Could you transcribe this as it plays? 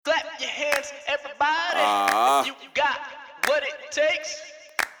Vanity, you got what it takes.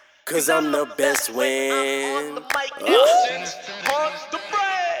 Cause I'm the best when I'm on the mic, actions on the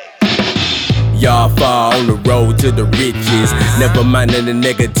break. y'all far on the road to the riches. Never minding the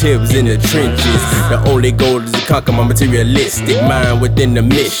negatives in the trenches. The only goal is to conquer my materialistic mind within the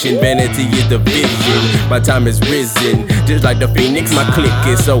mission. Vanity is the vision. My time is risen. Just like the phoenix, my clique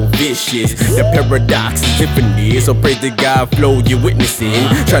is so vicious. The paradox is infinite. So praise the God flow you're witnessing.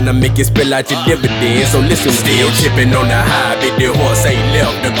 Tryna make it spill out your dividends. So listen, still chipping on the high. Big the horse ain't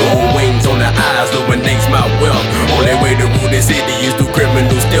left. The gold wings on the eyes illuminates my wealth. Only way to rule the city is through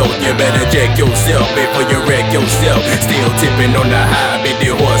criminal stealth. You better check yourself before you wreck yourself. Still tipping on the high, big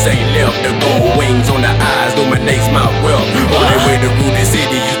the horse ain't left. The gold wings on the eyes illuminates my wealth. Only way to rule the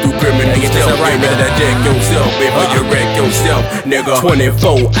city is through criminal stealth. You better check yourself before you wreck yourself, nigga.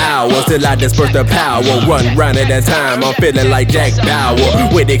 24 hours till I disperse the power. One round at a time, I'm feeling like Jack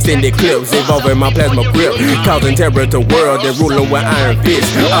Bauer. With extended clips involving my plasma grip, causing terror to world and ruling with iron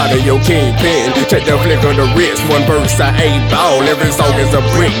fists. Out of your kingpin, check the flick of the wrist. One verse I ain't ball, every song is a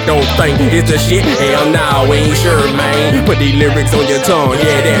brick. Don't think it's the shit. Hell nah, we ain't sure, man. Put these lyrics on your tongue,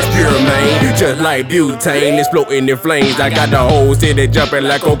 yeah, that's pure, man. Just like butane, exploding in flames. I got the whole city jumping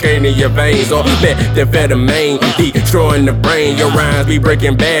like cocaine in your veins. Or methamphetamine, destroying the brain. Your rhymes be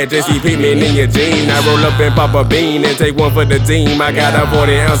breaking bad, just see pigment in your jeans. I roll up and pop a bean and take one for the team. I got a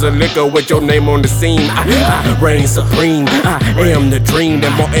 40 ounce of liquor with your name on the scene. I reign supreme, I am the dream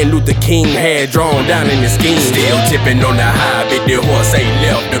that Martin Luther King had drawn down in his scheme. Still tipping on the high, big the horse ain't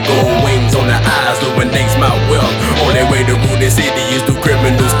left. The gold wings on the eyes illuminates my wealth. Only way to rule the city is through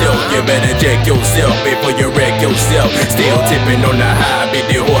criminal stealth. You better check yourself before you wreck yourself. Still tipping on the high, big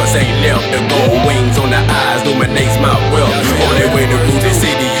the horse ain't left. The gold wings on the eyes illuminates my wealth. Only way to rule the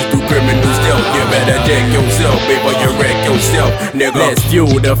city is through criminal stealth. You better check yourself before you wreck yourself, nigga. Let's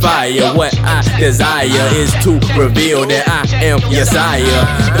fuel the fire. What I desire is to reveal that I am your sire,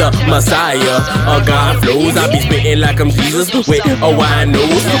 the Messiah. God flows, I be spitting like I'm Jesus with a wide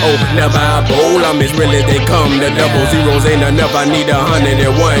nose. Oh, never I bowl, I'm as real as they come. The double zeros ain't enough, I need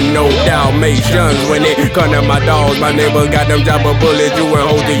 101. No Dalmatians when it come to my dogs. My neighbors got them chopper bullets, you and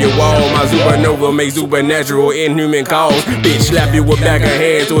hold to your wall. My supernova make supernatural inhuman calls. Bitch, slap you with back of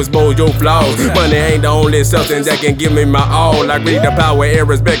hand to expose your flaws. Money ain't the only substance that can give me my all. Like read the power and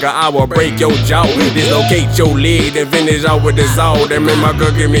respect, or I will break your jaw. Dislocate your leg, then finish out with this all. That make my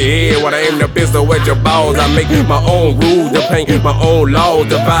girl give me head while I aim the pistol at your balls. I make my own rules to paint my own laws.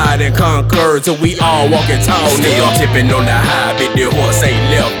 Divide and conquer till we all walking tall. Still tipping on the high, big the horse ain't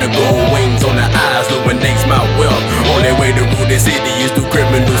left. The gold wings on the eyes illuminates my wealth. Only way to rule the city is through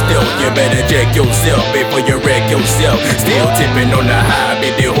criminal stealth. You better check yourself before you wreck yourself. Still tipping on the high,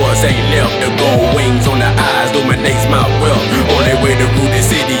 big the horse ain't left. The gold wings on the eyes illuminates my wealth. Only way to rule the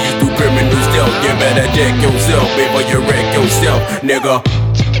city is through criminal stealth. You better check yourself before you wreck yourself, nigga.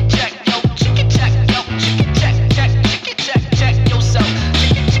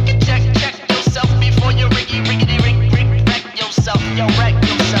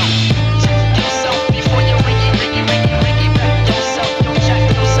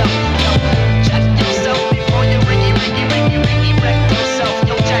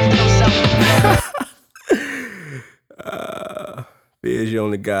 F.A.R is your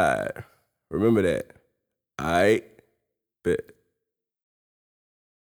only guide. Remember that. Alright? Bet.